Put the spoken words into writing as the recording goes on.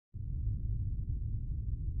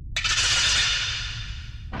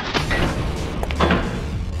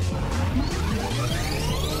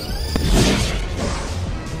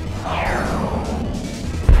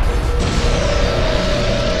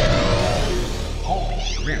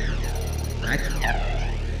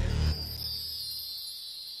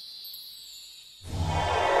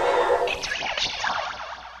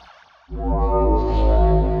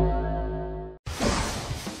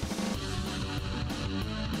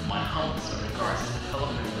countless of regards to the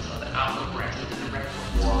development of the alpha branch of the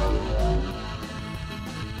Reploid.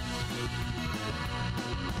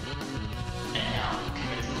 And now,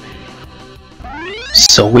 commit to the video.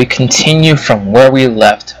 So we continue from where we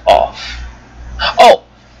left off. Oh!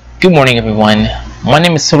 Good morning, everyone. My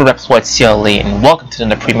name is Silverreploid CLE, and welcome to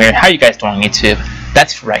the premiere. How you guys doing on YouTube?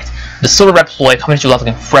 That's right, the Silverreploid coming to you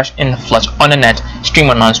looking fresh in the flesh on the net, stream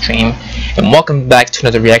or non-stream, and welcome back to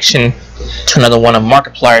another reaction to another one of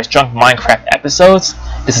Markiplier's Drunk Minecraft episodes.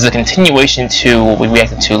 This is a continuation to what we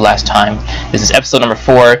reacted to last time. This is episode number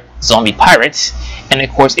 4, Zombie Pirates, and of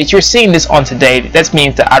course, if you're seeing this on today, that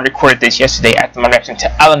means that I recorded this yesterday after my reaction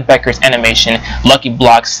to Alan Becker's animation, Lucky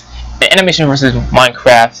Blocks, the animation versus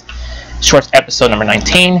Minecraft shorts episode number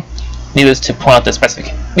 19. Needless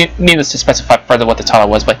to specify further what the title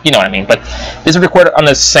was, but you know what I mean. But this was recorded on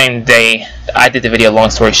the same day that I did the video, long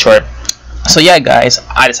story short. So yeah, guys,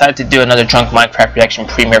 I decided to do another Drunk Minecraft reaction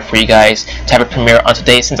premiere for you guys, to have a premiere on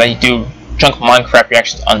today, since I do Drunk Minecraft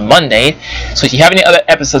reactions on Monday. So if you have any other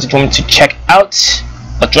episodes that you want me to check out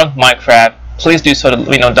of Drunk Minecraft, please do so to let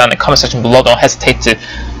me know down in the comment section below. Don't hesitate to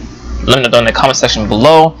let me know down in the comment section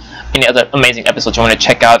below any other amazing episodes you want to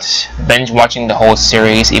check out. Binge watching the whole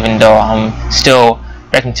series, even though I'm still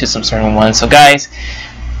reacting to some certain ones. So guys,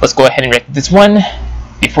 let's go ahead and react to this one.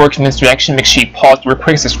 Before we commence the reaction, make sure you pause real quick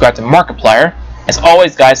and subscribe to Markiplier. As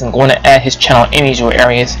always, guys, I'm going to add his channel in these usual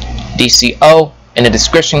areas, DCO, in the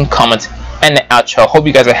description, comments, and the outro. Hope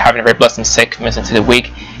you guys are having a very blessed and safe commencement to the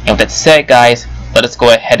week. And with that said, guys, let us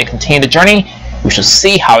go ahead and continue the journey. We shall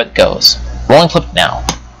see how it goes. Rolling clip now.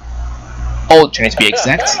 Old journey to be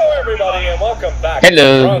exact. Hello everybody and welcome back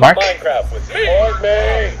Hello, to Mark. Minecraft with me.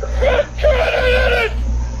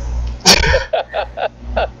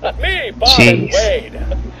 Me, Bob and Wade.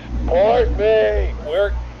 Pardon me.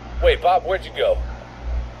 Wait, Bob, where'd you go?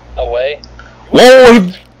 Away.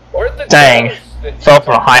 Whoa! Where's the Dang. doors? Fell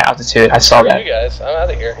from a high altitude. I saw Where are that. you guys? I'm out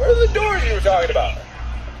of here. Where are the doors you were talking about?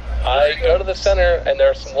 I go to the center and there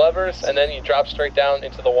are some levers and then you drop straight down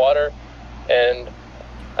into the water and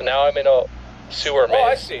now I'm in a sewer maze. Oh,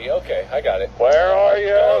 I see. Okay, I got it. Where are you?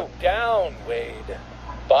 Go down, Wade.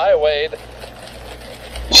 Bye, Wade.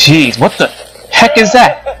 Jeez, what the heck is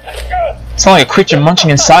that? It's like a creature munching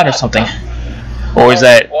inside or something. Or is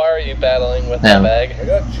that... Why are you battling with Yeah. my bag? I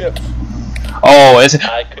got chips. Oh, is it...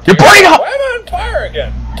 You're burning up! Why am I on fire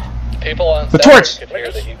again? People on The set torch! could I hear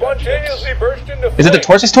just that you got chips. spontaneously burst into Is it the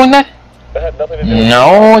torch that's doing that? That had nothing to do with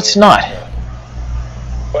No, it's not.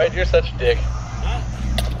 Wade, you're such a dick.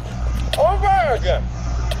 On fire again.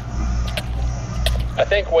 I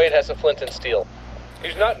think Wade has a flint and steel.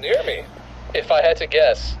 He's not near me. If I had to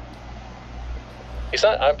guess. He's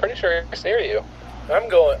not, I'm pretty sure he's near you. I'm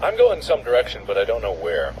going some direction, but I don't know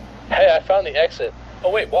where. Hey, I found the exit.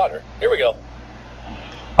 Oh wait, water. Here we go.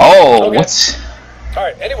 Oh, Okay. what's...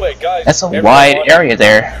 Alright, anyway, guys. That's a everyone wide watching, area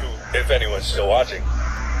there. If anyone's still watching.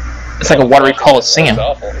 It's like a watery coliseum,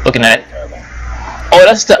 looking at it. Terrible. Oh,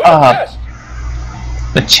 that's the, Yes.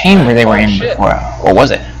 the chamber they were in shit. before. Or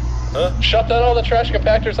was it? Shut down all the trash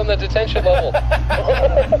compactors on the detention level.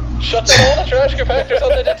 Shut down all the trash compactors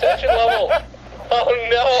on the detention level. Oh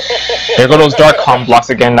no! There go those dark blocks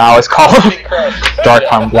again now, it's called. Big crush. Dark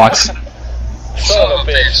blocks. Son of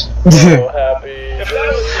a bitch. So happy. If that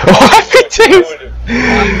was Oh, happy days!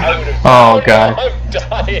 I would have. Oh god. I'm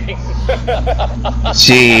dying.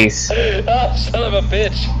 Jeez. Oh, son of a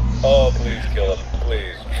bitch. Oh, please kill him,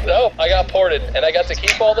 please. No, I got ported, and I got to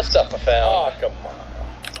keep all the stuff I found. Oh, come on.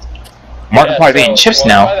 Markiplier's eating chips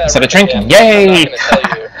now instead of drinking. Yay! I'm not gonna tell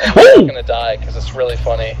you. I'm Woo! not gonna die because it's really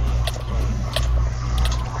funny.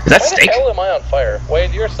 Is that Why steak? the hell am I on fire?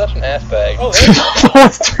 Wade, you're such an ass bag. Oh, there's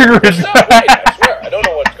Someone's triggering it's not Wade, I that. swear. I don't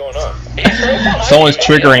know what's going on. He's right behind Someone's me.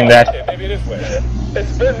 triggering that. Okay, maybe it is Wade.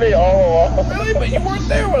 It's been me all along. Really? But you weren't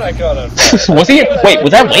there when I got on fire. Was he? Wait,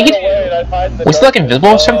 was that Wade? Was he like invisible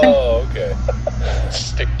or something? Oh, okay.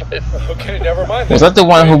 Stupid. Okay, never mind. Was that the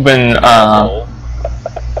one who been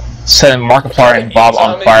setting Markiplier and Bob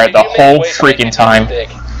on fire the whole freaking time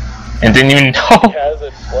and didn't even know? He has a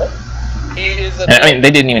what? He is a I mean, they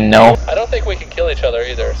didn't even know. I don't think we can kill each other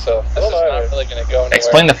either, so this is not really gonna go anywhere.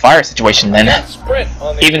 Explain the fire situation then. Sprint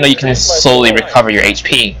on the Even though you can slowly recover your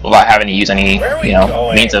HP without having to use any, you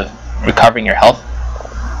know, means of recovering your health.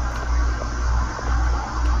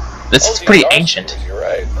 This is pretty ancient. You're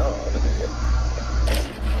right. Oh, I'm an idiot.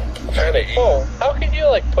 I'm trying to eat. Oh, how can you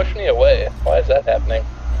like push me away? Why is that happening?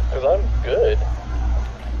 Because I'm good.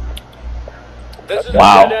 This is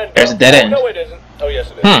Wow, a dead end. there's a dead end. No, it isn't. Oh, yes,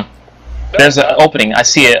 it is. There's an opening. I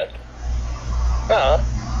see it.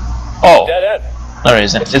 Oh, Dead end. no, it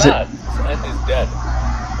isn't. It's Is not. it? This end is dead.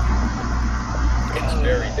 It's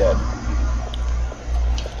very dead.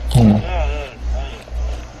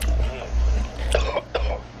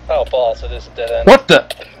 Oh, balls, it is a dead end. What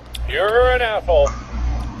the? You're an asshole.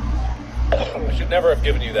 I should never have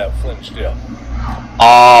given you that flint steel.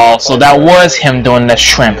 Oh, so that was him doing the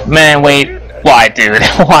shrimp. Man, wait. Why, dude?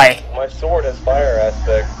 Why? My sword has fire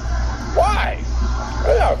aspect. Why?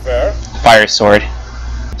 That's not fair. Fire sword.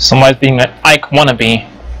 Somebody's being an Ike wannabe.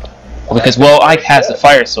 Well, because, well, Ike has the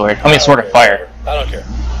fire sword. I mean, sword of fire. I don't care.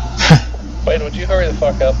 Wait, would you hurry the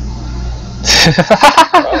fuck up?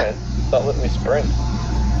 Ryan, stop letting me sprint.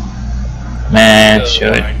 Man,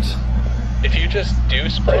 should. If you just do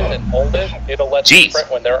sprint and hold it, it'll let you sprint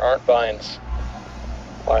when there aren't vines.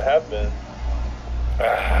 I have been.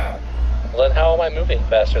 Well, then how am I moving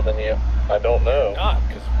faster than you? I don't know.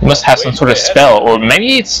 You must have some sort of spell, or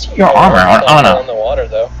maybe it's your armor. I don't know. On the water,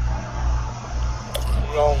 though.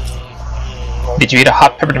 Did you eat a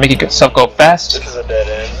hot pepper to make yourself go fast? This is a dead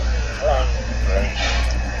end.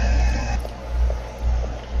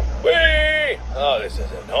 Whee! Oh, this is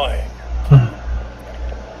annoying.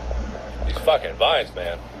 These fucking vines,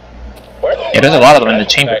 man. Yeah, there's a lot of them in the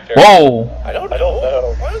chamber. Whoa! I don't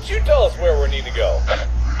know. Why don't you tell us where we need to go?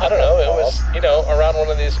 I don't know. It was, you know, around one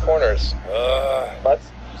of these corners. That's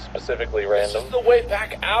specifically random. This is the way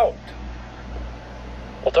back out.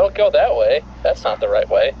 Well, don't go that way. That's not the right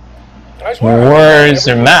way. I swear. Where's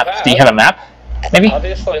your map? Do you have a map? Maybe?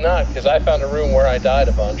 Obviously not, because I found a room where I died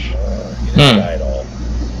a bunch. You didn't die at all.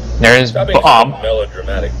 There's Bob.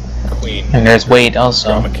 Melodramatic queen. And there's Wade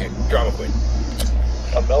also. Drama queen.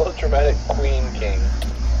 A melodramatic queen king.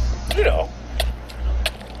 You know,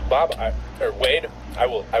 Bob, or Wade, I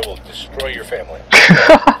will destroy your family.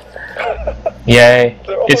 Yay.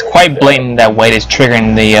 It's quite blatant that Wade is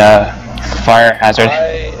triggering the fire hazard.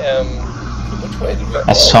 I am. Which way did we go?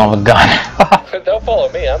 That son of a gun. Don't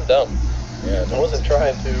follow me, I'm dumb. Yeah, I wasn't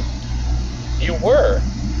trying to. You were.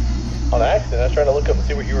 On accident, I was trying to look up and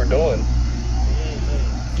see what you were doing.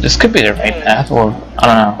 This could be the right path, or I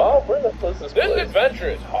don't know. Oh, where the fuck is this place? This adventure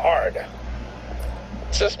is hard.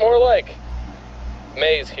 It's just more like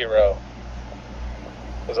Maze Hero.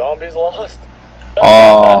 The zombies lost?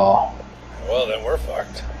 Oh. Well, then we're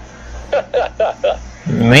fucked.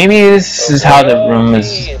 Maybe this is how the room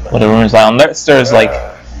is. What the room is like. Unless there's like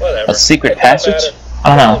a secret passage. I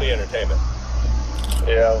don't know.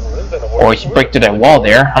 Yeah, Or you break through that wall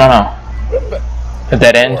there. I don't know. A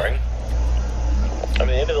dead end. I mean,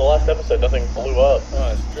 the end of the last episode, nothing blew up.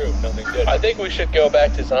 Oh, that's true. Nothing did. I think we should go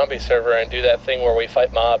back to zombie server and do that thing where we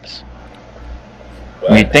fight mobs.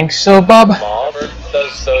 You think so, Bob? Mobs?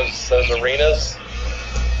 Those arenas?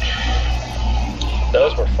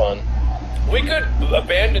 Those were fun. We could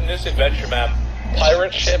abandon this adventure map.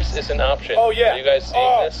 Pirate ships is an option. Oh, yeah. Are you guys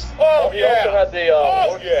seeing this? Oh, We yeah. also had the,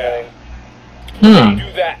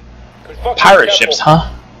 Do that. Pirate ships, huh?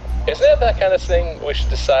 Isn't that kind of thing we should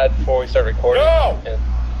decide before we start recording? No!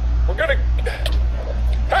 We're gonna...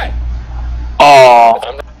 Hey! Oh,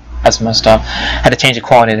 that's messed up. Had to change the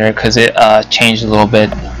quality there because it changed a little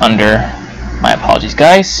bit under. My apologies,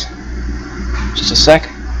 guys. Just a sec.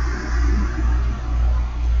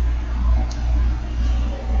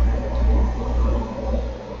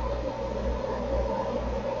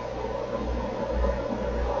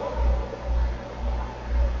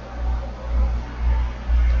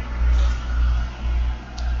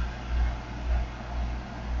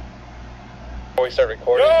 Before we start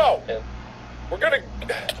recording. No! And We're gonna...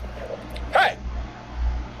 Hey!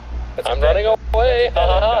 I'm running away. Ha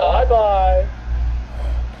ha ha. Bye bye.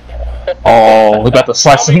 Oh, we about to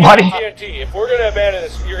slice somebody. TNT. If we're gonna abandon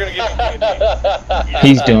this, you're gonna give me TNT.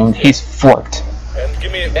 He's doomed. He's forked. And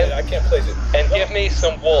give me... I can't place it. And give me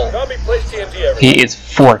some wool. Tell me place TNT everywhere. He is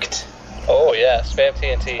forked. Oh yeah, spam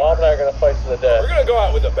TNT. Mom and I are gonna fight to the death. We're gonna go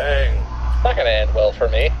out with a bang. It's not gonna end well for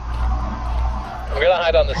me. I'm gonna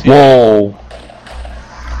hide on this. Whoa.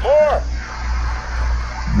 More!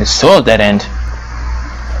 It's still a dead end.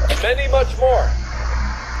 Many much more.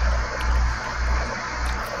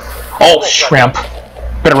 Oh, shrimp.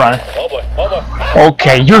 Better run. Oh boy, oh boy.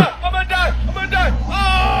 Okay, you're... I'm gonna die! I'm gonna die!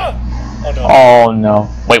 Ah! Oh no. Oh, no.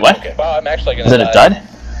 Wait, what? Okay. Wow, I'm actually gonna Is it die. a dud?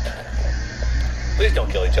 Please don't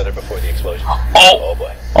kill each other before the explosion. Oh.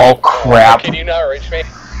 Boy. Oh, crap. Can you not reach me?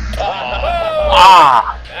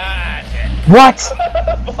 Ah. What?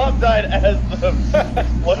 Bob died as the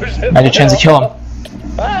explosion. I had a chance to kill him.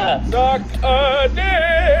 Suck a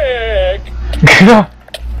dick!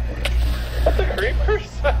 That's the creepers.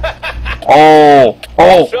 Oh.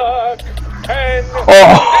 Oh. Suck and...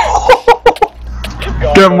 Oh.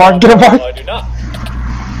 Get him, Mark. Get him, Mark. No, I do not.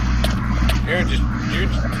 You're just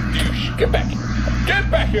douche. Get back.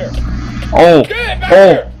 Get back here. Oh! Get back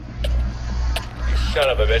Oh! here! You son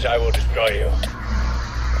of a bitch, I will destroy you.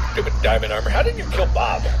 Stupid diamond armor. How did you kill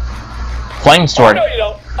Bob? Flame sword. Oh, no, you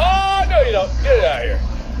don't. Oh, no, you don't. Get it out of here.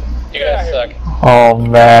 You guys suck. Oh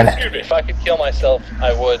man. Excuse me. If I could kill myself,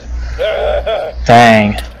 I would.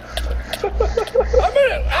 Dang.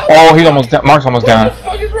 Oh, he's almost down. Mark's almost down. What the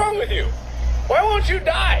fuck is wrong with you? Why won't you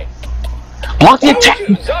die? Block the attack!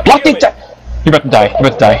 Block the attack! You're about to die. You're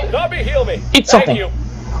about to die. Zombie, heal me. Eat something. Thank you.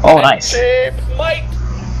 Oh, nice. Smite,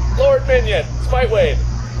 Lord Minion. Smite Wade.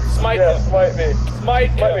 Smite. Yeah, smite me.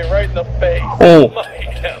 Smite. Smite me right in the face. Oh.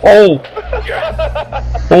 Smite him. Oh.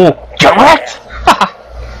 Oh. Get wrecked!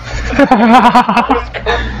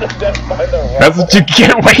 That's what you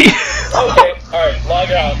get, wait. Okay, alright,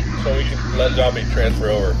 log out so we can let Zombie transfer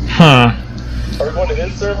over. Hmm. Are we going to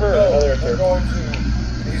his server or another server?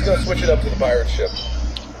 He's gonna switch it up to the pirate ship.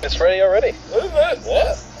 It's ready already. What is that?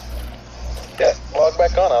 What? Yeah, log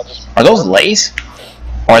back on. I'll just. Are those lays?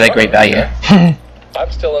 Or are they great value?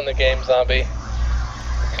 I'm still in the game, Zombie.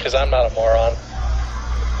 Because I'm not a moron.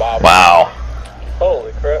 Bob. Wow.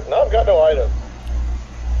 Holy crap. Now I've got no items.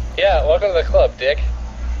 Yeah, welcome to the club, Dick.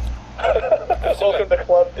 Welcome to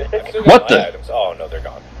Club Dick. What the? Items. Oh no, they're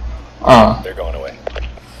gone. They're going away.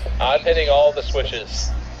 I'm hitting all the switches.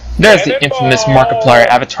 There's the infamous Markiplier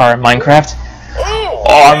avatar in Minecraft. Oh,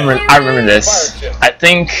 I remember this. I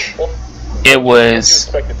think it was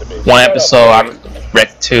one episode I read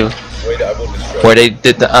two Wait, I will destroy. where they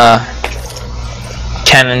did the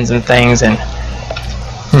cannons and things and.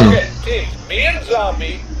 Okay, team, me and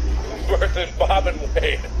Zombie versus Bob and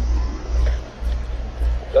Wade.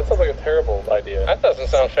 That sounds like a terrible idea. That doesn't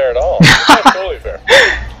sound fair at all. That's totally fair.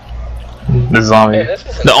 The zombie. Hey, this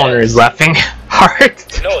is The owner is laughing hard.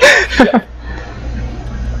 No, it's shit.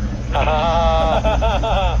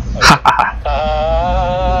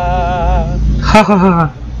 Ha ha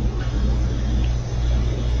ha.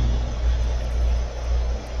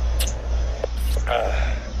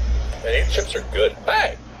 Man, these chips are good.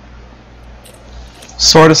 Hey!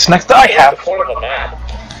 Sort of snacks that I have. The point of a map.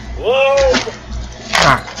 Whoa!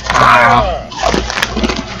 How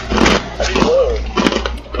do you load?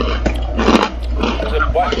 There's a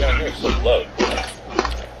button down here that says load.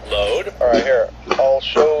 Load? Alright, here. I'll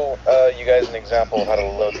show you guys an example of how to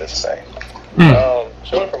load this thing. Show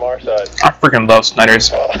it from our side. I freaking love Snyder's.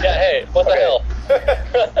 Yeah, hey, what the hell?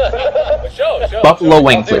 Show. Buffalo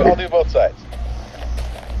wing I'll flavor. do both sides.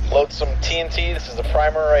 Load some TNT. This is the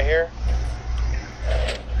primer right here.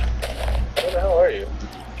 Where the hell are you?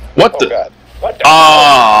 What Oh the? god. What the?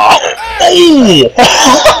 Oh!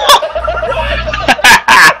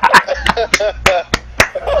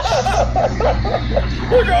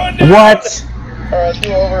 We're going down! What? Alright, let's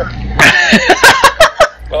move over.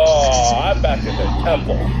 Oh, I'm back in the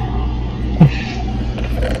temple.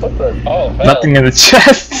 What the? Oh, hell. Nothing in the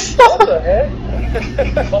chest. What the heck?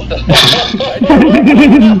 What the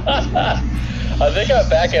I think I'm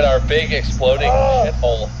back at our big exploding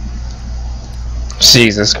shithole.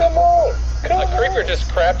 Jesus. Come on! A creeper just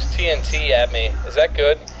crapped TNT at me. Is that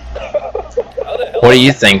good? How the hell What do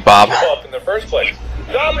you think, Bob? did you go up in the first place?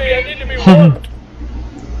 Zombie, I need to be warped.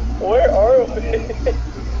 Where are we?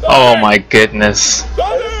 Oh my goodness.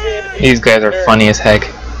 Zombie! These guys are funny as heck.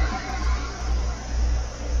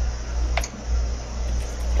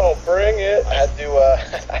 Oh, bring it! I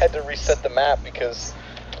had to reset the map because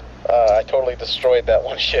I totally destroyed that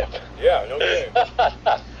one ship. Yeah, no kidding.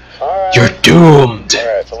 Alright. You're doomed.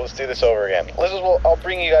 Alright, so let's do this over again. I'll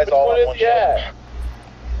bring you guys all on one ship.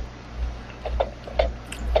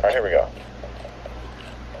 Alright, here we go.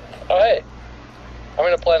 Oh, hey. I'm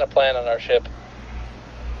gonna plant a plan on our ship.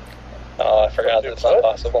 Oh, I forgot that's not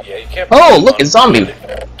possible. Yeah, you can't. Oh, look, it's zombie.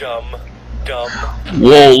 Dumb.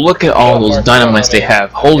 Whoa, look at all those dynamites they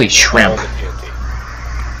have. Holy shrimp.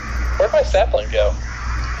 Where'd my sapling go?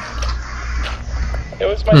 It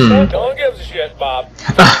was my Hmm. sapling. No one gives a shit, Bob.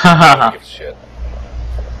 No one gives a shit.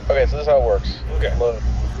 Okay, so this is how it works. Okay. Look,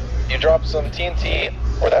 you drop some TNT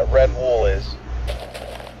where that red wool is.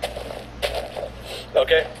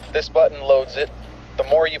 Okay. This button loads it. The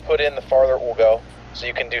more you put in, the farther it will go. So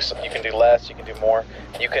you can do less, you can do more.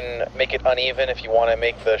 You can make it uneven if you want to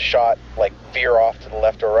make the shot like veer off to the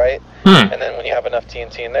left or right. Hmm. And then when you have enough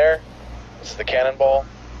TNT in there, this is the cannonball.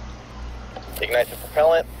 Ignite the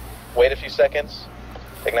propellant. Wait a few seconds.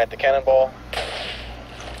 Ignite the cannonball.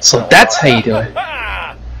 So that's how you do it.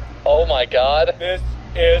 Ah! Oh my god. This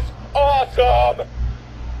is awesome.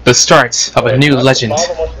 The start of a new legend.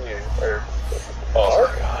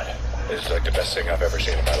 Oh god. This is like the best thing I've ever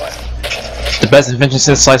seen in my life. The best invention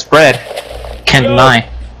since sliced bread. Can't deny.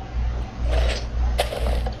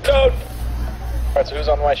 Go. Alright, so who's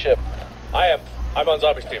on my ship? I'm on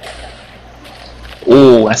Zombie's team.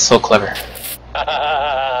 Ooh, that's so clever.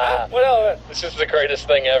 Well, This is the greatest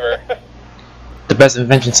thing ever. The best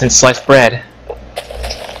invention since sliced bread.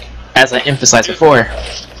 As I emphasized before.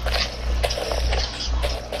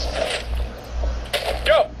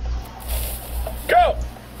 go! Go!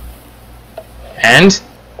 And?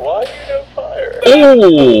 Why do you no fire?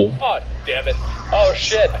 Ooh! Oh, damn it. Oh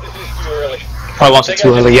shit! I did this too early. Probably launched it too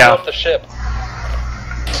early, Blew yeah. up the ship.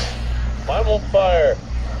 I'm on fire.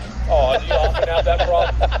 Oh, do you often have that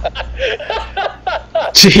problem?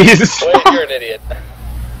 Jeez. Wait, you're an idiot.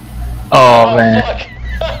 Oh, man. Fuck.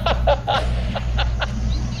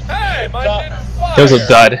 Hey, mine didn't fire. There was a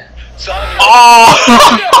dud. Zombie. Oh!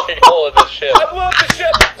 Hole in the ship. I blew up the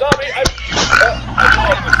ship, Zombie. I blew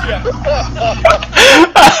up the ship.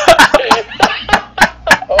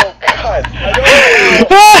 Oh god. I don't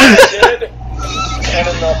know how I did.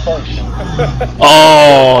 Cannon malfunction.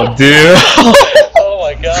 Oh, dude. Oh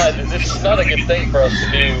my god, this is not a good thing for us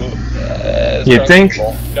to do. As You drunk think?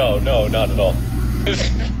 people. No, not at all.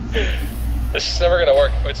 This is never gonna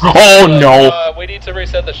work. Oh, no. We need to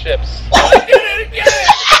reset the ships. I did it again!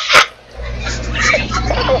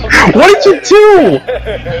 What did you do?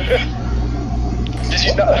 Did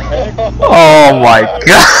you not? Oh, my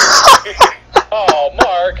God. Oh,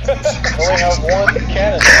 Mark. Only have one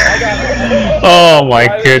cannon. I got it. Oh, my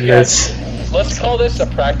goodness. Let's call this a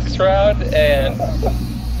practice round, and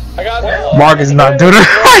I got it. Mark is not doing it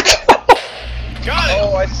right. Got it!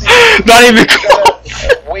 Oh, I see. Not even You close.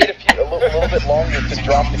 gotta wait a little bit longer to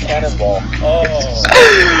drop the cannonball. Oh.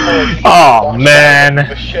 Oh, man.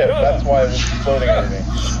 The ship. That's why it was floating everything.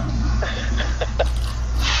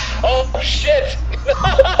 Oh shit!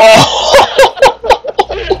 Oh.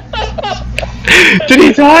 Did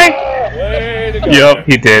he die? Way to go. Yep,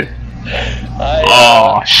 he did.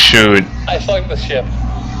 Oh, shoot. I sunk the ship.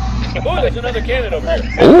 Oh, there's another cannon over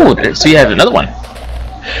here. Ooh, so you have another one.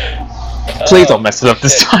 Please don't mess it up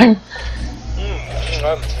this time.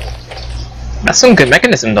 That's some good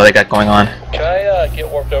mechanism though they got going on. Can I get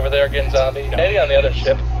warped over there again, zombie? Maybe on the other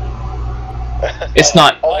ship. It's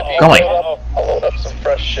not going. I'll load up some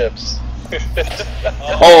fresh ships.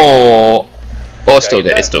 Oh, it's still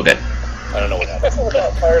good. It's still good. I don't know what happened. I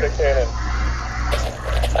got fired a cannon.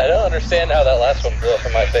 I don't understand how that last one blew up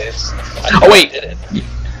in my face. Oh wait. Did it.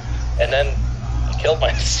 And then killed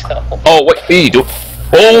myself. Oh wait, what are you doing?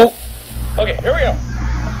 Oh, Okay, here we go.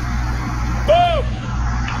 Boom!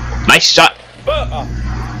 nice shot. Boom! Oh,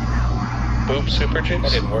 Boop super that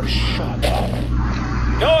juice. didn't work. Shut up.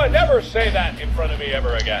 No, never say that in front of me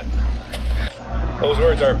ever again. Those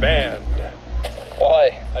words are banned.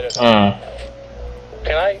 Why? I just... Hmm.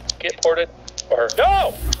 Can I get ported? Or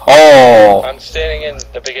No! Oh, I'm standing in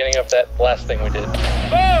the beginning of that last thing we did.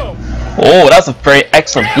 Boom! oh, that was a very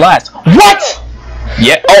excellent blast. What?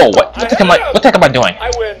 Yeah. Oh, what the heck am I? What the heck am I doing? I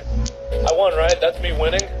win. I won, right? That's me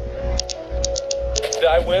winning. Did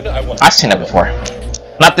I win? I won. I've seen that before.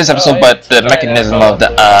 Not this episode, but the mechanism of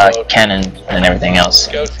the cannon and everything else.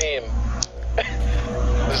 Go team.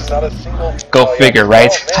 There's not a single. Go figure,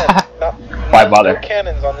 right? Oh, man. Why bother? No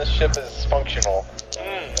cannons on this ship is functional.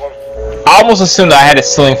 I almost assumed that I had a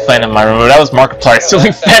ceiling fan in my room, but that was Markiplier's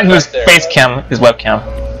ceiling fan with his face cam, his webcam.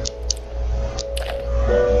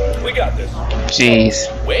 We got this. Jeez.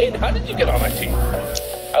 Wade, how did you get on my team?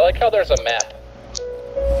 I like how there's a map.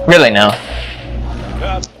 Really now?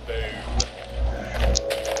 Boom.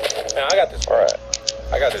 Man, I got this. Alright.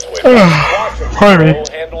 I got this way. Pardon me. We'll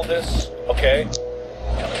handle this, okay?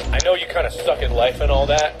 I know you kind of suck at life and all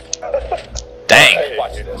that. Dang. Hey,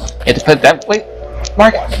 watch this. You have to put it that way,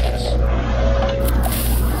 Mark? Watch this.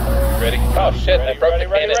 Ready? Oh shit, I broke the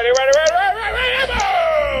cannon. Ready,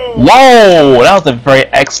 boom! Whoa, that was a very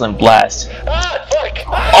excellent blast. Ah, fuck!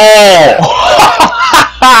 Oh!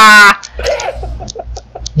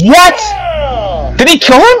 What? Did he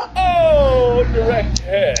kill him? Oh, direct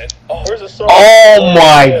hit. Oh, where's the sword? Oh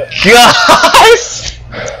my gosh!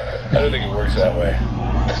 I don't think it works that way.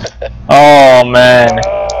 Oh man.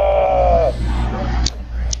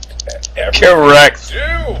 Correct.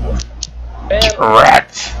 Dude!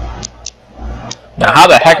 Correct. Now how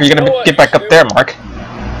the heck are you gonna get back up there, Mark?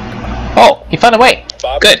 Oh, he found a way.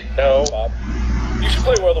 Bob, Good. No. Bob. You should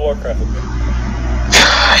play World of Warcraft with me.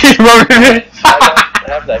 He wrote it in. I don't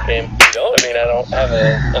have that game. I mean, I don't have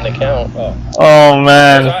an account. Oh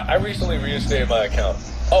man. I recently reinstated my account.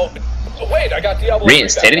 Oh, wait, I got Diablo 3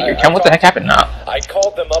 Reinstated back. your account? What the heck happened now? I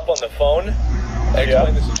called them up on the phone, I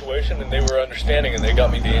explained the situation, and they were understanding, and they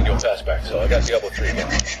got me the annual pass back, so I got Diablo 3 again.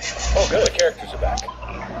 Oh, good, the characters are back.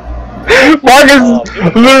 Mark is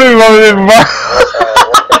literally running in.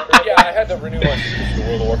 Yeah, I had to renew my subscription to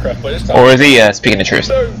World of Warcraft, but it's not. Or is he speaking the truth?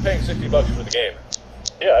 They're paying $60 for the game.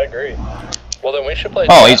 Yeah, I agree. Well, then we should play.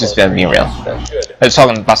 Oh, he's just being real. That's good. I was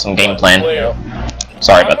talking about some game plan.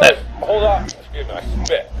 Sorry about that. Hold off. Excuse me, I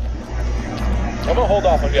spit. I'm gonna hold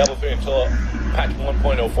off on Diablo 3 until patch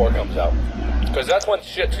 1.04 comes out. Because that's when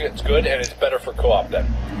shit gets good and it's better for co-op then.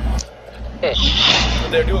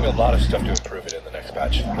 They're doing a lot of stuff to improve it in the next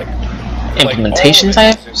patch. Implementations, I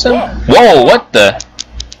have some? Whoa. Whoa, what the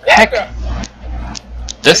heck?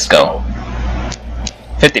 Disco.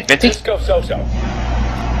 50-50? Disco so-so.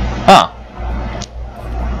 Huh.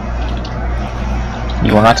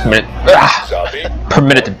 You are not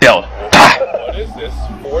permitted to build. What is this?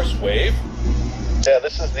 Force wave? Yeah,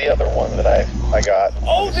 this is the other one that I got.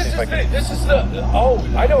 Oh, this is the. Oh,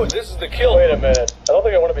 I know. This is the kill. Wait a minute. I don't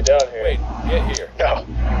think I want to be down here. Wait, get here. No.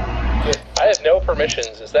 I have no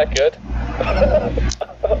permissions. Is that good?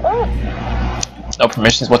 No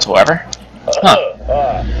permissions whatsoever?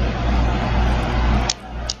 Huh.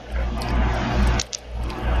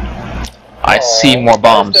 I see more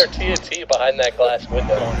bombs. There's their TNT behind that glass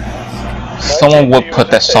window. Someone would put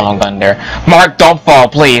that song on there. Mark, don't fall,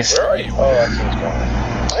 please. Where are you? Oh, that seems wrong.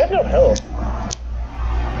 I have no health.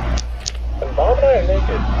 And Bob and I are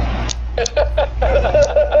naked.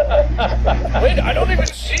 Wait, I don't even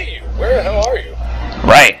see you. Where the hell are you?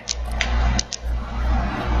 Right.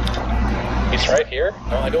 He's right here.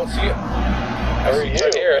 No, I don't see it. Where are you?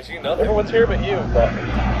 Right here. I see nothing. Everyone's here but you, but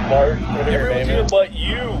Mark, whatever your Everyone's name here is. but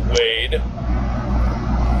you, Wade.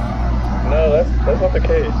 No, that's not the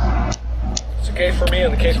case. It's the case for me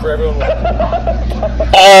and the case for everyone.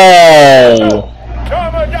 Oh!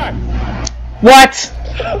 Come on, die! What?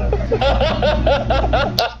 I'm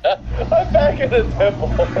back in the temple.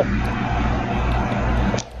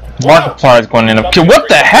 Markiplier is going in. Okay, what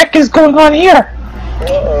the heck is going on here?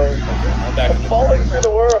 Uh-oh. I'm back in I'm the falling through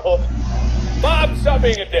the world. Bob, stop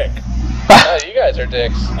being a dick. You guys are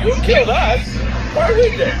dicks. You killed us. Why are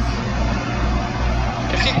we dicks?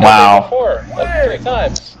 Because you Wow. killed me before, like 3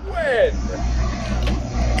 times. When?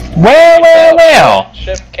 Well.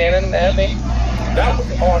 Ship cannon at me. That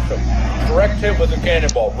was awesome. Direct hit with a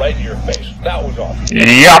cannonball right in your face. That was awesome.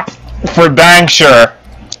 Yup. For dang sure.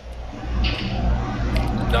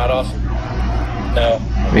 Not awesome. No.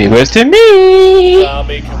 It was to me.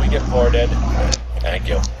 Zombie, can we get ported? Thank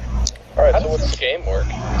you. Alright, so what's this game work?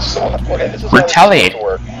 So, okay, this is Retaliate. how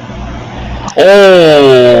it's supposed to work.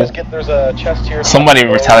 Oh. There's a chest here. Somebody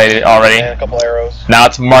retaliated already. And a couple arrows. Now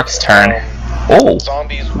it's Mark's turn. Oh.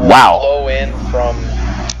 Zombies will Wow. flow in from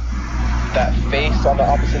that face on the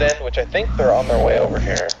opposite end, which I think they're on their way over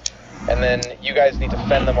here. And then you guys need to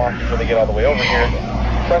fend them off before they get all the way over here.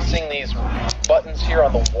 Pressing these buttons here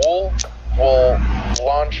on the wool will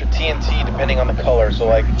launch a TNT depending on the color. So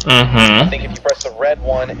like, I think if you press the red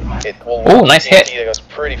one, it will launch nice a TNT hit. that goes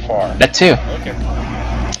pretty far. That too. Okay.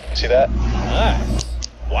 See that? Nice.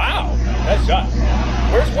 Wow. Nice shot.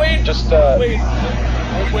 Where's Wade? Just Wade.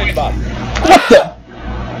 Where's Wade and Bob? What the?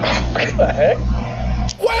 what the heck?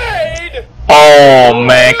 Wade! Oh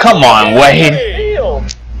man, come on, Wade.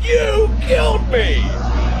 Shield! You killed me!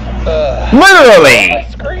 Literally.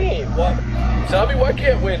 Scream! What? Zombie, why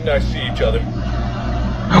can't Wade and I see each other?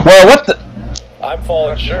 Well, what the? I'm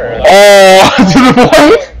falling Sure. Oh, to the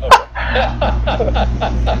point.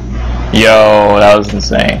 Yo, that was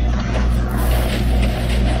insane.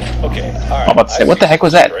 Okay, alright. I'm about to say, what the heck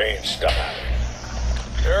was that? Strange stuff.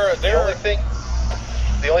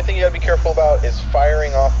 The only thing you gotta be careful about is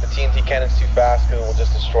firing off the TNT cannons too fast, because it will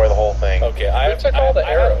just destroy the whole thing. Okay, I took all the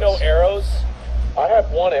I have no arrows? arrows. I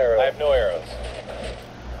have 1 arrow. I have no arrows.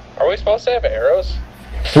 Are we supposed to have arrows?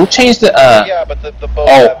 Who changed the? Yeah, but the bow.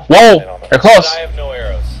 Oh, have whoa, on them. they're close. I have no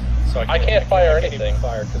arrows. So I can't fire anything. Even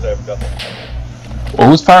fire because I have nothing. Well,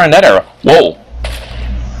 who's firing that arrow? Whoa.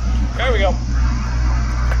 There we go.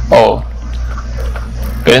 Oh.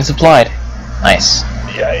 Good and supplied. Nice.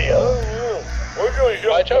 Yeah. We're doing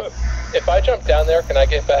If I jump down there, can I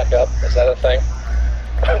get back up? Is that a thing?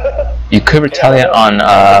 You could retaliate on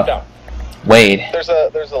Wade. There's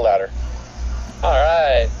a ladder.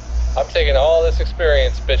 Alright. I'm taking all this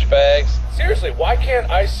experience, bitch bags. Seriously, why can't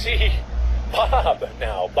I see Bob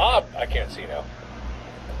now? Bob, I can't see now.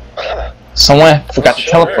 Someone forgot to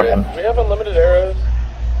teleport him. We have unlimited arrows.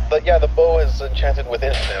 But yeah, the bow is enchanted with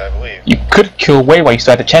infinite, I believe. You could kill Wade while you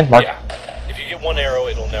still have the chance mark. Yeah. If you get 1 arrow,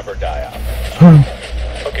 it'll never die out.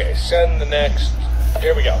 Okay, send the next.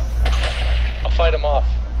 Here we go. I'll fight him off.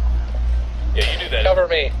 Yeah, you do that. Cover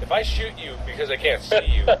me. If I shoot you because I can't see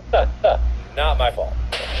you, not my fault.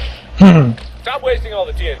 Stop wasting all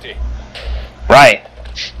the TNT. Right.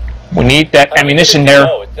 We need that ammunition there.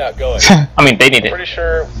 No, it's not going. I mean, they need it. Pretty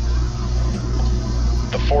sure.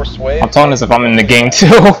 the force wave. I'm telling as if I'm in the game too.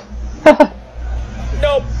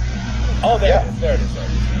 Nope. Oh, there Yeah. it is. There it is. There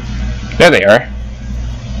it is. There they are.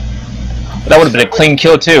 That would have been a clean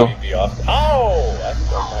kill too. Oh!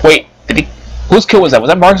 That's Wait, did he? Whose kill was that? Was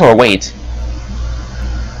that Mark's or Wade's?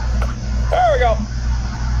 There we go.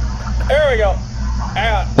 There we go.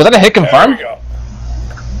 Was that a hit confirm? There we go.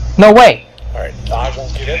 No way. Alright, I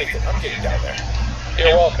won't get anything. I'm getting down there.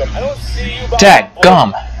 You're welcome. I don't see you, Bob. Dad,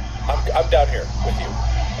 gum. I'm down here with you.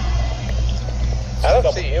 I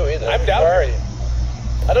don't see you either. I'm down Where are here.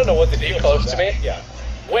 you? I don't know what the deal is. Close with to that. me? Yeah.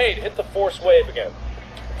 Wade, hit the force wave again.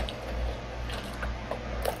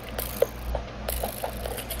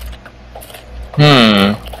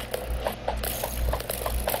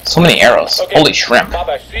 So many arrows. Okay. Holy shrimp. Bob,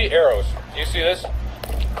 I see arrows. Do you see this?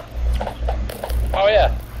 Oh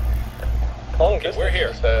yeah. Long Okay, we're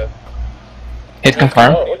here. Hit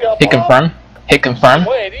confirm. Oh, look out, Hit Bob. confirm. Hit confirm.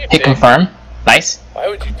 Wait, you Hit dig. confirm. Nice. Why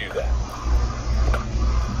would you do that?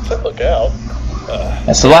 Look out.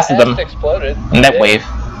 That's the last of them Exploded. in that wave.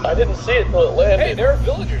 I didn't see it till it landed. Hey, there are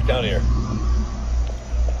villagers down here.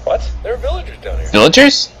 What? There are villagers down here.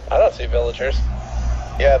 Villagers? I don't see villagers.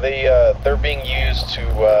 Yeah, they're being used to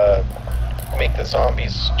make the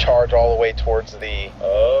zombies charge all the way towards the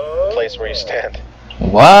place where you stand.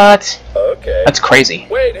 What? Okay. That's crazy.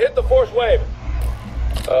 Wade, hit the force wave.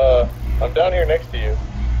 I'm down here next to you.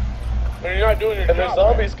 You're not doing your And job. there's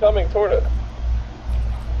zombies coming toward it.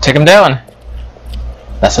 Take him down.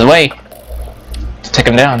 That's the way to take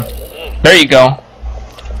him down. There you go.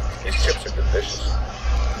 These chips are delicious.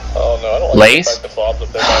 Oh no, I don't like Lays? to fight the bobs up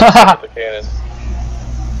there with the cannon.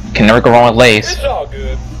 Can never go wrong with Lays. It's all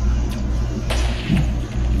good.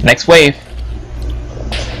 Next wave.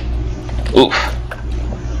 Oof.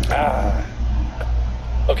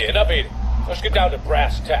 Okay, enough eating. Let's get down to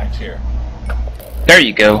brass tacks here. There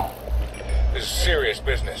you go. This is serious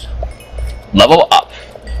business. Level up.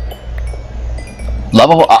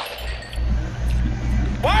 Level up.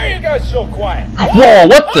 Why are you guys so quiet? Whoa,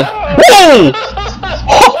 what the? Whoa!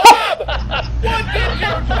 What did you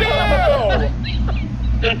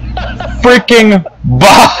do? Freaking Bob!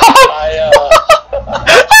 I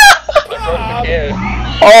broke the cannon.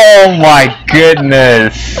 Oh my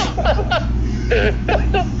goodness.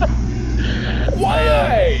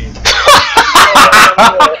 Why?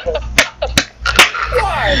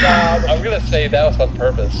 Why, Bob? I'm gonna say that was on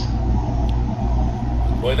purpose.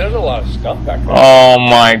 Boy, there's a lot of stuff back there. Oh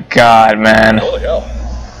my god, man. Holy hell.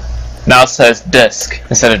 Now it says disc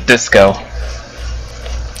instead of disco.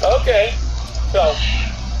 Okay, so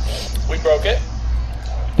we broke it.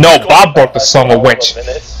 No, Bob broke the Song of Witch.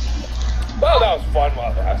 Well, that was fun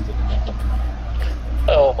while it lasted.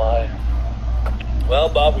 Oh my. Well,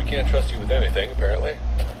 Bob, we can't trust you with anything, apparently.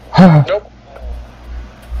 Nope.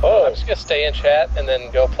 Oh, I'm just gonna stay in chat and then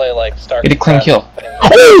go play like Star. Get a clean kill.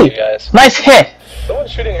 Oh! Ooh! You guys. Nice hit! Someone's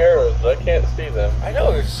shooting arrows. I can't see them. I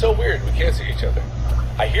know, it's so weird. We can't see each other.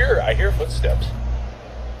 I hear footsteps.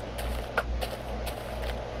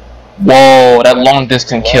 Whoa, that long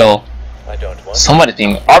distance kill. I don't want. Somebody's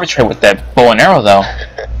being arbitrary with that bow and arrow though.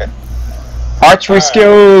 Archery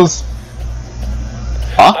skills!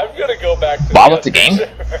 Huh? I'm gonna go back to Bob left the game?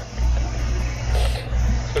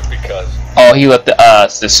 Just because. Oh, he left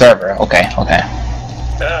the server. Okay, okay.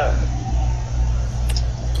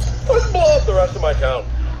 Let's blow up the rest of my town.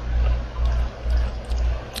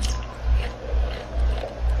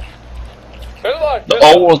 There's a lot of The good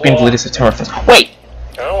old stuff world's to being blow deleted up. September 1st. Wait!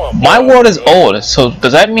 I don't want My blow world up. is old, so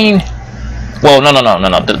does that mean... Well, no.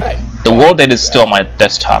 The world data is still on my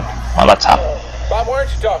desktop, my laptop. Bob, why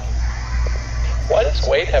aren't you talking? Why does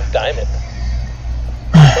Wade have diamond?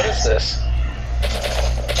 What is this?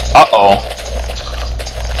 Uh-oh.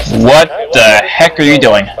 What the heck are you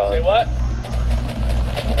doing? Say what?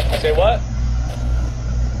 Say what?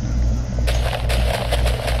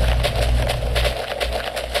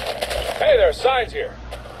 Hey, there are signs here.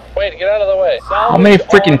 Wade, get out of the way. How many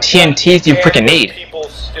freaking TNTs do you freaking need? People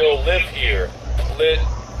still live here. Lit,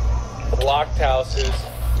 locked houses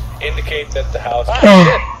indicate that the house.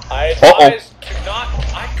 I advise to not.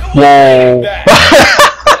 I go Whoa. that.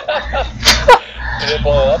 Did it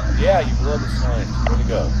blow up? Yeah, you blew the sign. Where'd it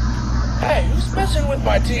go? Hey, who's messing with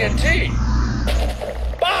my TNT?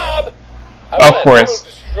 Bob! Of course. I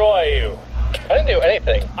will destroy you. I didn't do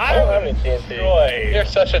anything. I don't will have any destroy TNT. you. You're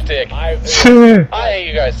such a dick. I hate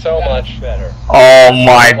you guys so much. better. Oh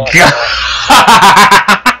my god!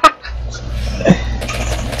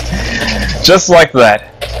 Just like that.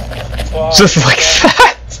 Bob, Just like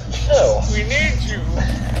that. No. we need you.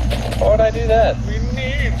 Why would I do that? We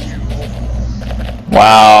need you.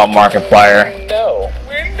 Wow, Markiplier. No.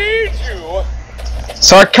 We need you.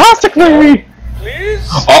 Sarcastically! Please?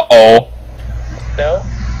 Uh-oh. No?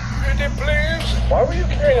 Pretty please? Why were you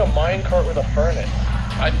carrying a minecart with a furnace?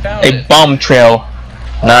 I found A it. bomb trail.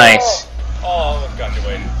 Nice. Oh, gotcha,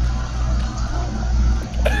 wait.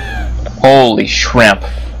 Holy shrimp.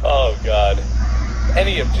 Oh, God.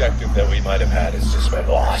 Any objective that we might have had has just been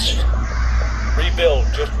lost. Rebuild,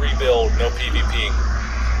 just rebuild, no PvPing.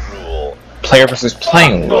 Rule. Player versus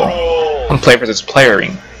playing rule. And player versus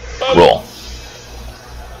playering rule.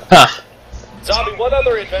 Huh. Zombie, what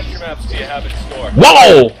other adventure maps do you have in store?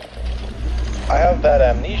 Whoa! I have that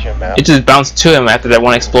amnesia map. It just bounced to him after that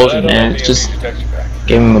one explosion, and it just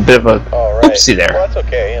gave him a bit of a oopsie there. Well, that's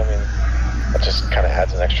okay. I mean, that just kind of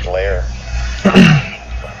adds an extra layer.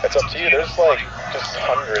 It's up to you. There's like just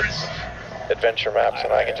hundreds of adventure maps,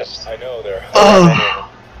 and I can just... I know there are.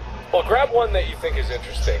 Well, grab one that you think is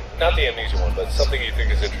interesting. Not the amnesia one, but something you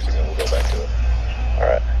think is interesting, and we'll go back to it.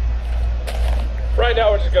 Alright. Right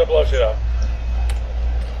now, we're just gonna blow shit up.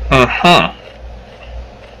 Uh-huh.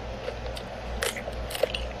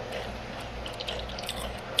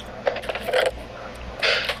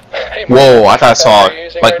 Hey, Whoa, I thought I saw, are you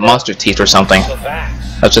using like, right now? monster teeth or something.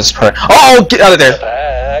 Facts. That's just per- Oh, get out of there!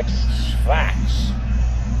 Facts. Facts.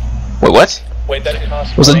 Wait, what? Wait, that didn't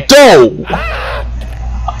It was a doe!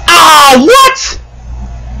 Ah, what?!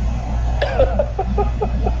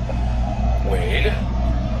 Wade.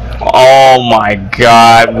 Oh my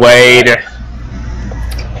god, Wade.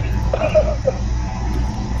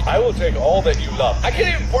 I will take all that you love. I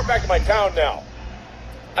can't even port back to my town now.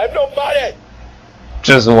 I have no money.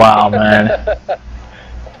 Just wow, man.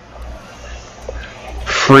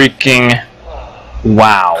 Freaking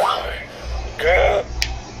wow.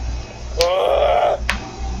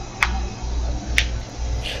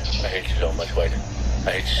 I hate you so much, Wade.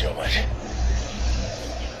 I hate you so much.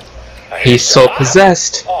 He's so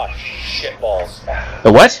possessed. Oh, shit balls.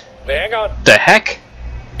 The what? Wait, hang on. The heck?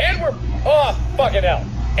 And we're... Oh, fucking hell.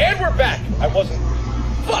 And we're back. I wasn't...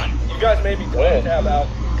 Fuck. You guys made me close the tab out.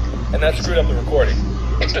 And that screwed up the recording.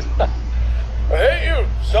 I hate you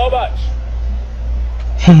so much.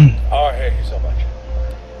 Oh, I hate you so much.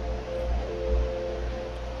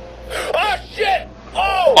 Oh, shit!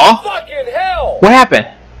 Oh, fucking hell! What happened?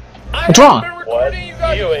 What's wrong? I've been recording you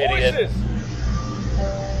guys' You idiot. voices.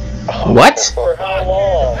 What? For how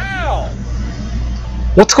long? How?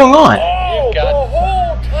 What's going on? Oh, You got the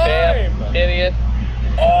whole time! Damn idiot.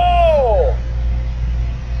 Oh!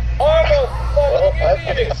 I'm a Well, fucking that's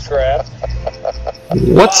idiot! getting scrapped.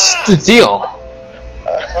 What's the deal?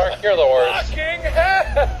 Mark, you're the worst. Fucking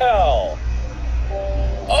hell!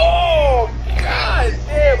 Oh, god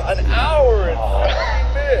damn! An hour and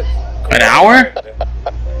 30 minutes! An hour?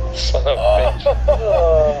 Son of a bitch.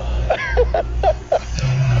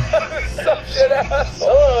 Some shit ass!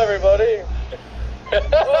 Hello, everybody.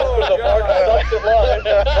 Oh, God.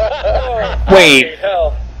 Wait. Fucking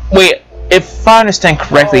hell. Wait, if I understand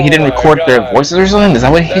correctly, he didn't Oh my record their God. voices or something? Is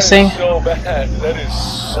that what That he's is saying? so bad. That is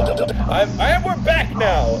so... we're back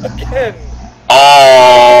now, again.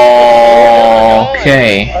 Oh,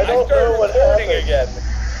 okay. I don't started know what recording happened. again.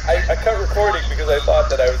 I cut recording because I thought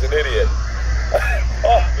that I was an idiot.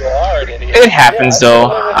 Oh, You are an idiot. It happens though.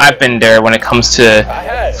 I've been there when it comes to I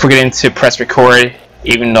had. forgetting to press record,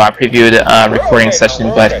 even though I previewed a recording Okay, session,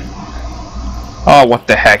 we're but... okay. Oh, what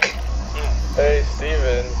the heck. Hey,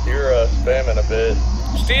 Steven, you're spamming a bit.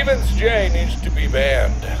 Stevens J needs to be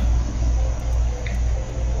banned.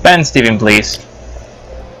 Ban Steven, please.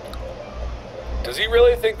 Does he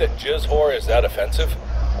really think that jizz whore is that offensive?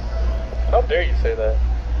 How dare you say that?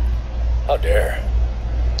 How dare.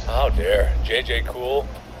 How dare. JJ Cool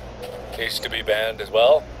needs to be banned as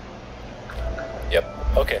well. Yep,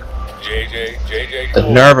 okay. JJ The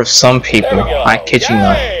Cool. nerve of some There people. we go. I kid you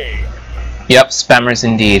not. Yay! Yep, spammers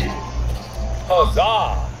indeed.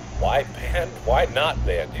 Huzzah! Why banned? Why not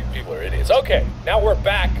banned? These people are idiots. Okay, now we're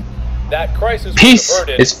back. That crisis was Peace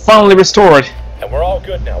averted, is finally restored. and we're all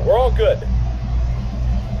good now. We're all good.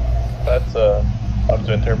 That's up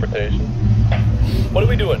to interpretation. What are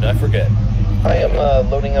we doing? I forget. I am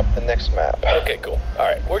loading up the next map. Okay, cool.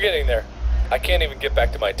 Alright, we're getting there. I can't even get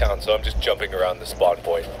back to my town, so I'm just jumping around the spawn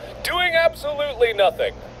point. Doing absolutely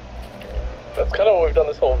nothing. That's kind of what we've done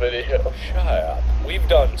this whole video. Shut up. We've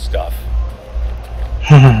done stuff.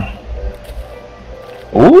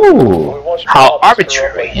 Ooh, watched how Bob screw up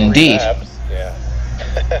arbitrary like 3 indeed. maps. Yeah.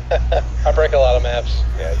 I break a lot of maps.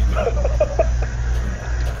 Yeah, you do.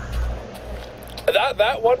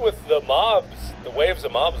 That one with the mobs, the waves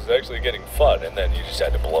of mobs is actually getting fun, and then you just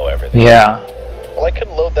had to blow everything. Yeah. Well, I could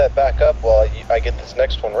load that back up while I get this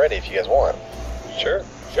next one ready if you guys want. Sure.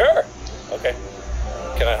 Sure. Okay.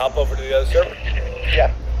 Can I hop over to the other server?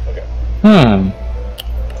 Yeah. Okay.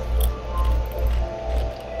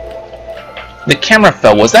 The camera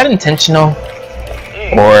fell. Was that intentional?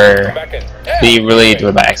 Or Back in. did he really do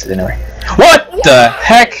it by accident? What the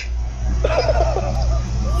heck?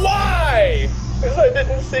 Why? Because I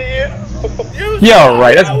didn't see you. Yeah,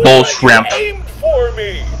 right. That's bull shrimp. You aimed for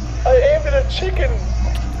me. I aimed at a chicken.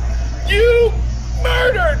 You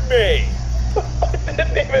murdered me. I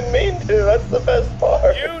didn't even mean to. That's the best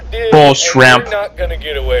part. You did. Bull and shrimp. You're not gonna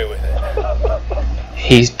get away with it.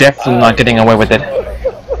 He's definitely not getting away with it.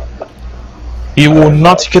 You will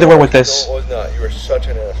not get away with this. No, it was not. You were such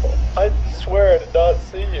an asshole. I swear I did not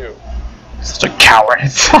see you. Such a coward.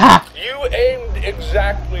 You aimed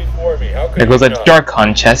exactly for me. How could There goes you a not? dark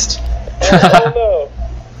con chest. Oh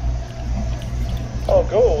no. Oh,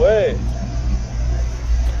 go away.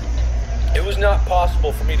 It was not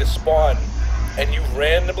possible for me to spawn and you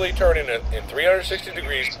randomly turn in 360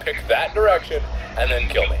 degrees, pick that direction, and then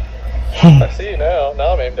kill me. I see you now.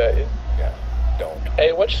 Now I'm aimed at you. Yeah, don't.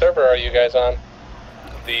 Hey, which server are you guys on?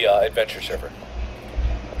 The adventure server.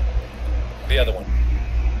 The other one.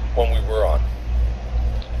 One we were on.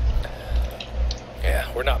 Yeah,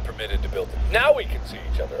 we're not permitted to build it. Now we can see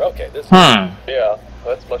each other. Okay, this is Yeah,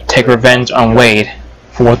 that's much better. Take revenge on Wade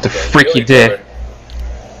for what the frick he did.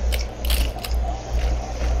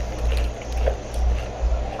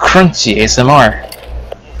 Crunchy ASMR.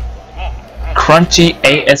 Crunchy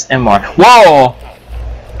ASMR. Whoa!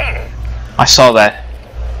 I saw that.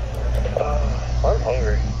 I'm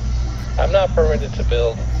hungry. I'm not permitted to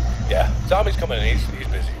build. Yeah, zombie's coming in. He's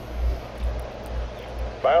busy.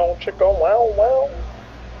 Wow, chicken, wow, wow.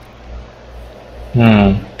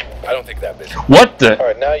 I don't think that busy. What the?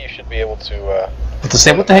 Alright, now you should be able to, What to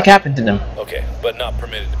say? What the heck happened to them? Okay, but not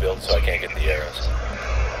permitted to build, so I can't get the arrows.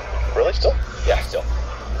 Really, still? Yeah, still.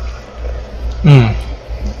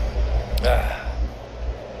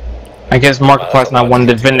 I guess Markiplier's not wanting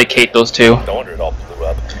to vindicate those two. No wonder it all blew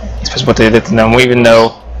up. Especially what they did to them, even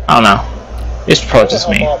though, I don't know. It's probably just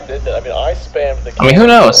me. Bob did that. I mean, I spammed the I mean, who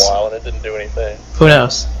knows? for a while and it didn't do anything. Who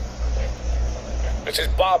knows? It's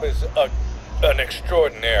just Bob is an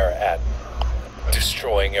extraordinaire at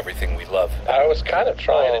destroying everything we love. I was kind of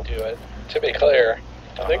trying to do it, to be clear.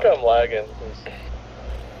 I think I'm lagging.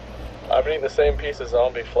 I've been eating the same piece of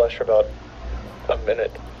zombie flesh for about a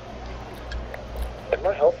minute. And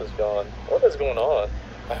my health is gone. What is going on?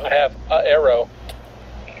 I have an arrow.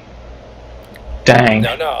 Dang.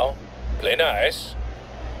 No. Play nice.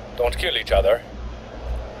 Don't kill each other.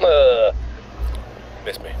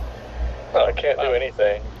 Miss me. I can't do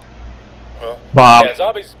anything. Well, Bob, yeah,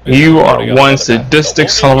 zombies you are loading up one another map, sadistic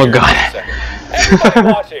so son we'll of be a here in gun. second.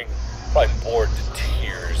 Everybody watching, probably bored to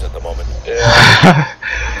tears at the moment. Yeah.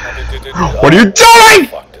 What are you doing? What the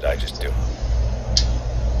fuck did I just do?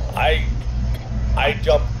 I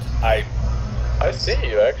jumped. I see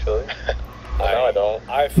you, actually. No, I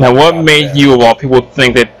don't. Now, what made you of all people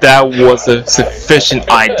think that that was a sufficient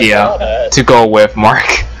idea to go with, Mark?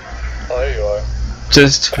 Oh, there you are.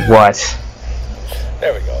 Just what?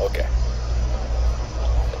 There we go. Okay.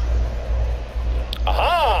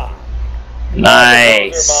 Aha!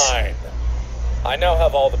 Nice. Those are mine. I now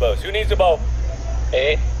have all the bows. Who needs a bow?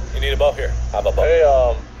 Hey, You need a bow here. Have a bow.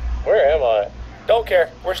 Hey, where am I? Don't care.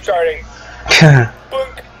 We're starting.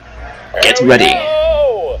 Boink. Get There we ready.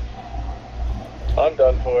 go. I'm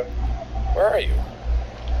done for. Where are you?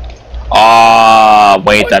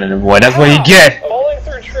 Wait, that didn't avoid. That's what you get. Falling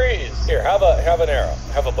through trees. Here, have an arrow.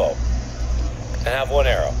 Have a bow. And have one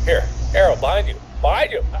arrow. Here. Arrow behind you.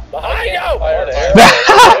 Behind you. Behind you! Fire an arrow.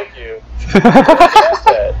 Thank you.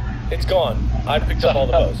 It's gone. I picked up all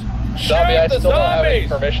the bows. zombie, I Shoot the still don't have any zombies!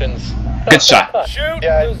 permissions. Good shot. Shoot!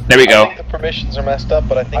 Yeah, the- There we I go. think the permissions are messed up,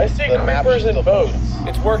 but I think I see the map creepers should and still boats.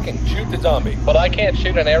 It's working. Shoot the zombie. But I can't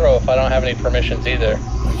shoot an arrow if I don't have any permissions either.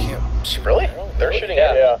 I can't shoot Really? an arrow? They're Really? shooting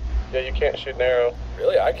Yeah. at Yeah, you can't shoot an arrow.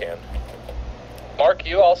 Really? I can. Mark,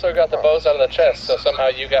 you also got the bows out of the chest, so somehow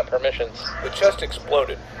you got permissions. The chest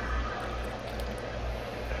exploded.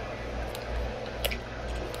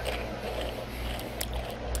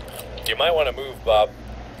 You might want to move, Bob.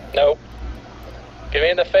 Nope. Give me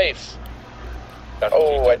in the face. That's what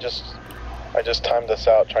you Oh, do. I just timed this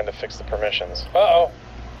out trying to fix the permissions. Uh-oh.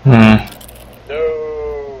 Hmm.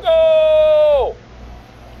 No. No!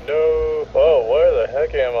 No. Oh, where the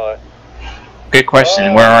heck am I? Good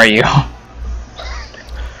question. Where are you?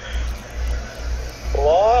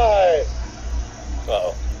 Why?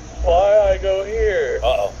 Uh-oh. Why I go here?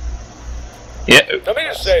 Uh-oh. Yeah. Let me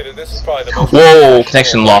just say that this is probably the most Whoa,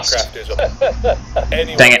 connection lost. Minecraftism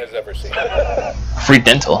anyone Dang it. has ever seen. Free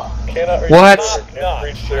dental. Cannot reach What? server, can't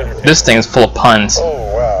reach server. This thing is full of puns. Oh,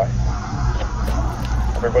 wow.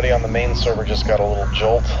 Everybody on the main server just got a little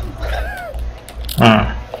jolt.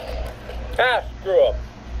 Hmm. Ah, screw up.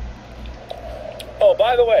 Oh,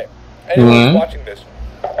 by the way, anyone who's watching this,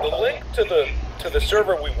 the link to the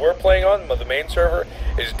server we were playing on, the main server,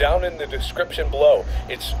 is down in the description below.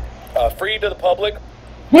 It's free to the public,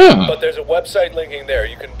 but there's a website linking there.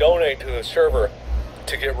 You can donate to the server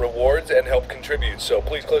to get rewards and help contribute. So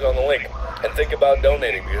please click on the link and think about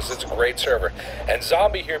donating because it's a great server. And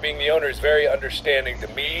Zombie here, being the owner, is very understanding to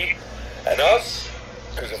me and us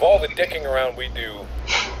because of all the dicking around we do.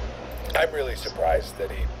 I'm really surprised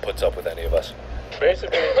that he puts up with any of us.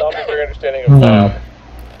 Basically, Zombie's very understanding of Bob.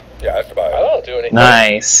 Yeah, that's about it. I don't do anything.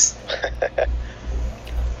 Nice.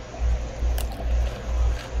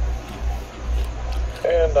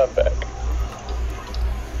 And I'm back.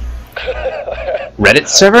 Reddit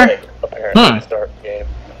server? Apparently, start game.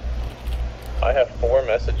 I have 4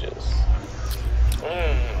 messages.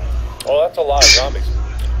 Well, that's a lot of zombies.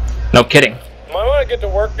 No kidding. Might want to get to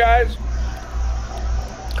work, guys.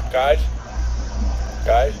 Guys.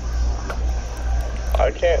 I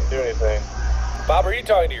can't do anything. Bob, are you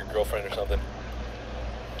talking to your girlfriend or something?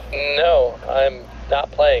 No, I'm not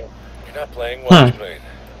playing. You're not playing? What are you playing?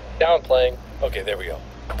 Now I'm playing. Okay, there we go.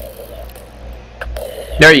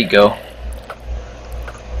 There you go.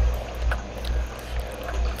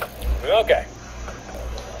 Okay.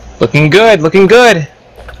 Looking good, looking good.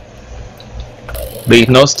 Leave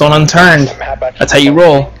no stone unturned. That's how you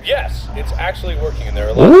roll. Yes, it's actually working in there.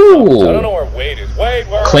 A lot of Ooh. zombies. I don't know where Wade is. Wade,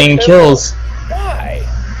 where Clean are you? kills. Why?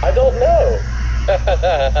 I don't know.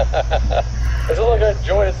 It's not like I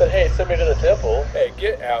joined and said, hey, send me to the temple. Hey,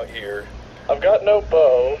 get out here. I've got no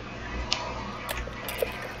bow.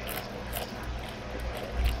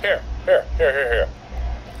 Here.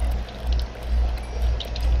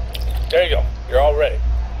 There you go. You're all ready.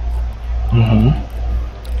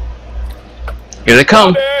 Here they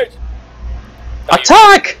come. Zombies!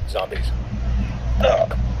 Attack! Zombies.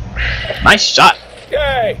 Nice shot.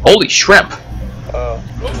 Yay! Holy shrimp. Ooh,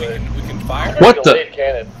 we can fire? What the? Lead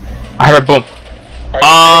cannon. I heard a boom. Are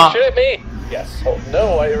you shoot at me? Yes. Oh,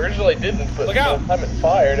 no, I originally didn't, but Look out. by the time it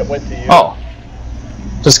fired, it went to you. Oh.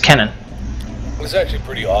 Just cannon. It's actually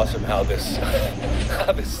pretty awesome how this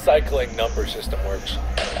cycling number system works.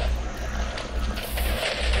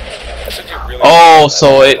 That's such a really Oh,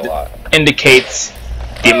 so that's it a lot. indicates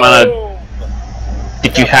the amount of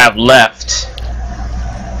that you have left.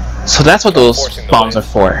 So that's what those Forcing the bombs are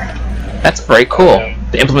waves. for. That's very cool.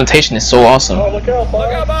 The implementation is so awesome. Oh, look out,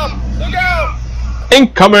 Look out, Bob! Look out!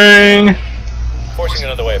 Incoming! Forcing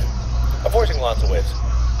another wave. I'm forcing lots of waves.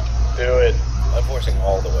 Do it. I'm forcing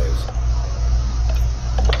all the waves.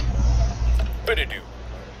 Bidadoo.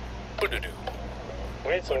 Bidadoo.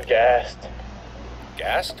 We need some gas.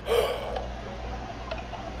 Gassed?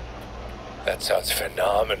 That sounds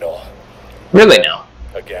phenomenal. Really now?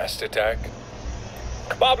 A gassed attack?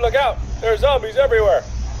 Bob, look out! There are zombies everywhere!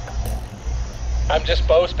 I'm just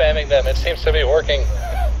bow spamming them. It seems to be working.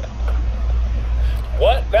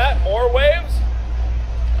 What? That? More waves?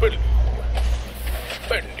 Bidadoo.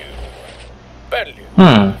 Bidadoo.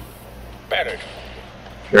 Bidadoo. Bidadoo.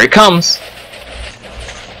 Here he comes.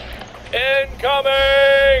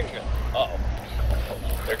 Incoming! Uh-oh.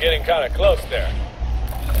 They're getting kind of close there.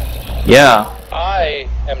 Yeah. I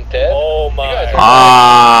am dead. Oh my. You guys are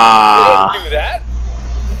Ah. Don't do that!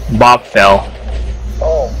 Bob fell.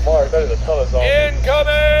 Oh, Mark, that is a ton of zombies.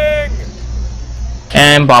 Incoming!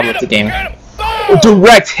 And Bob Get left the him! game. Get him! Boom!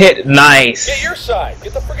 Direct hit. Nice. Get your side.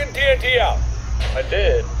 Get the freaking TNT out. I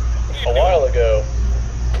did. What are you A doing? while ago.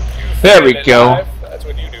 You There we famine go. life. That's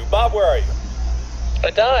what you do. Bob, where are you? I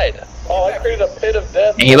died. Oh, I created a pit of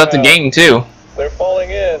death. And he left the now. game too. They're falling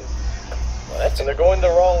in, Well, that's and they're going the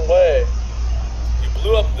wrong way. You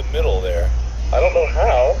blew up the middle there. I don't know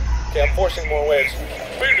how. Okay, I'm forcing more waves.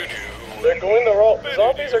 Boo-doo-doo. They're going the wrong. The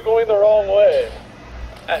zombies are going the wrong way.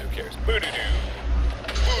 Ah, who cares? Boo-doo-doo.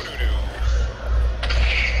 Boo-doo-doo.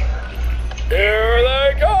 Here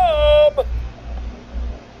they come!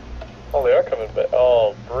 Oh, they are coming back.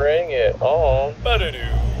 Oh, bring it on. Ba-da-doo.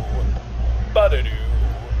 Ba-da-doo.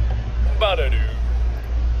 Ba-da-doo.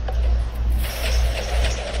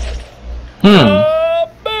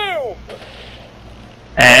 Boom!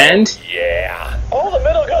 And Yeah. Oh, the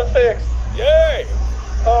middle got fixed. Yay!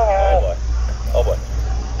 Oh Ah. boy. Oh boy.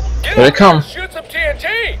 Get Here they up come. Shoot some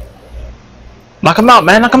TNT! knock him out,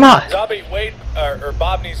 man. Knock him out. Zombie, wait, or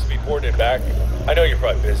Bob needs to be ported back. I know you're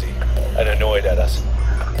probably busy and annoyed at us.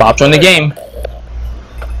 Bob joined the game.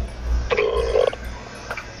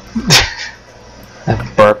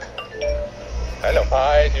 That burp. I know.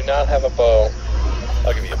 I do not have a bow.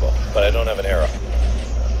 I'll give you a bow, but I don't have an arrow.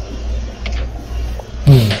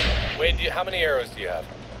 How many arrows do you have?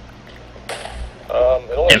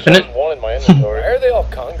 It only Infinite? shows one in my inventory. Why are they all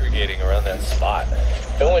congregating around that spot?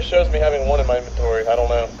 It only shows me having one in my inventory. I don't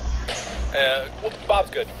know. Well, Bob's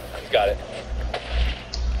good. He's got it.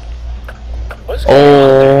 What's going on?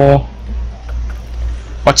 Oh.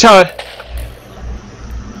 Watch out.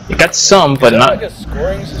 You got some, but Is that not. like a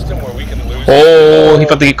scoring system where we can lose? Oh, he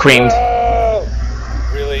about to get creamed. Oh,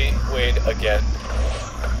 really? Wade again?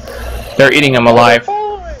 They're eating him alive.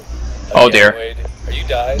 Oh Again, dear. Wade? Are you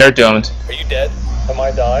died? They're doomed. Are you dead? Am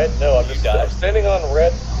I died? No, I'm You just died. standing on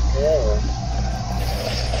red wall.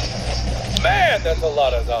 Man, that's a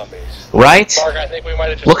lot of zombies. Right? Mark, I think we might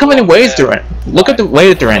have just. Look how many waves they're in. Look at the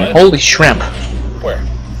wave they're in. Holy shrimp. Where?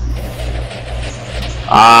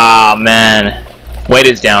 Ah, man. Weight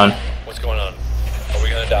is down. What's going on? Are we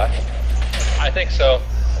gonna die? I think so.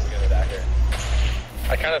 Are we gonna die here?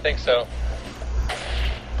 I kind of think so.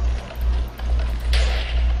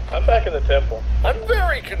 I'm back in the temple. I'm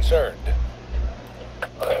very concerned.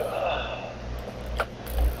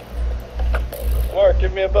 Mark,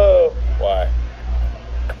 give me a bow. Why?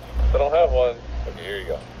 I don't have one. Okay, here you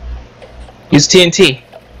go. Use TNT.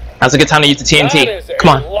 Now's a good time to use the That TNT. is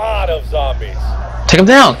Come a on. lot of zombies. Take them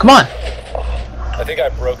down. Come on. I think I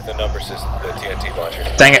broke the number system, the TNT launcher.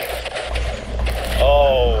 Dang it.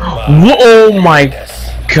 Oh my. Oh my goodness.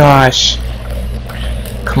 gosh.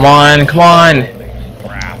 Come on. Come on.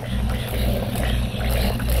 Crap.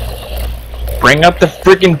 Bring up the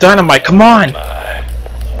freaking dynamite. Come on.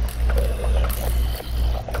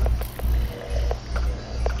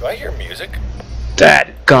 Do I hear music?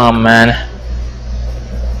 Dadgum, man.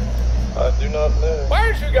 I do not know. Why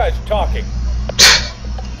aren't you guys talking?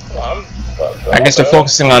 I guess they're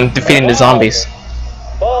focusing on defeating the zombies.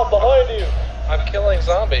 Bob, behind you. I'm killing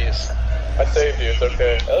zombies. I saved you. It's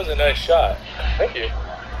okay. That was a nice shot. Thank you.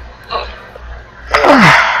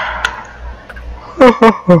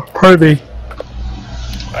 Pardon me.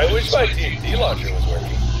 I wish my TNT launcher was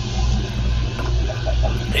working.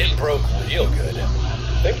 It broke real good.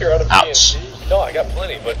 I think you're out of Ouch. TNT. No, I got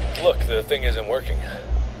plenty, but look, the thing isn't working.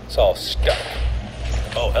 It's all stuck.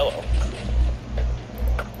 Oh, hello.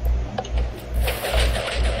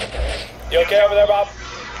 You okay over there, Bob?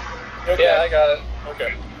 You okay? Yeah, I got it.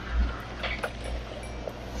 Okay.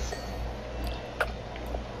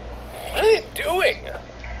 What are they doing?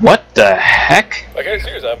 What the heck? Like,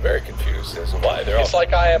 seriously, I'm very confused as to why they're It's all...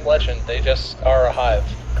 like I Am Legend. They just are a hive.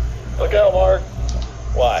 Look out, Mark.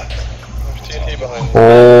 Why? There's TNT behind you.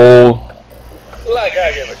 Oh. Like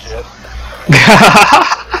I give a shit.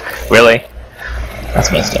 Really?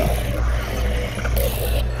 That's messed up.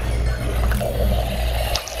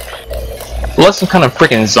 Well, that's some kind of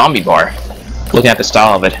freaking zombie bar. Looking at the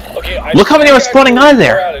style of it. Okay, Look how many are spawning out of We're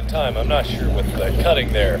there. out of time. I'm not sure with the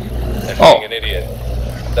cutting there and Oh. being an idiot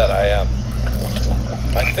that I am.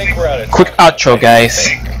 I think we're out of time. Quick outro, guys.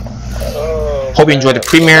 Oh, Hope you enjoyed the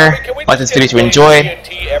premiere. Can we Like just this video if you get enjoyed.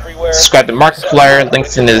 TNT everywhere? Subscribe to Markiplier.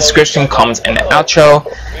 Links in the description, comments, and the outro.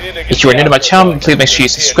 We need to get If you are new to my the channel, outro please make sure you going.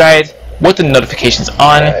 subscribe with the notifications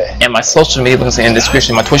on, and my social media links in the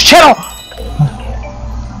description of my Twitch channel.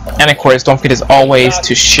 And of course, don't forget as always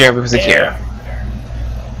to share with the care.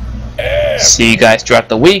 See you guys throughout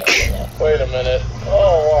the week. wait a minute.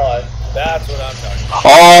 Oh, what? That's what I'm talking about.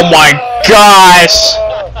 Oh my gosh!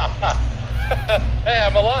 Hey,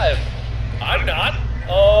 I'm alive. I'm not.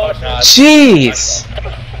 Oh, I'm not. Jeez!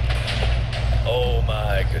 Oh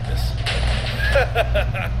my goodness.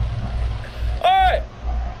 Alright.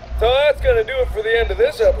 So that's going to do it for the end of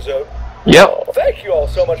this episode. Yep. Thank you all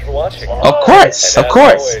so much for watching. Of course, And of as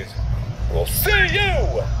course. always, we'll see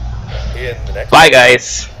you in the next Bye,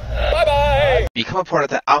 guys. Bye-bye. Become a part of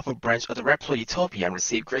the Alpha branch of the Reploid Utopia and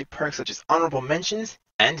receive great perks such as honorable mentions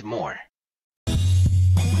and more.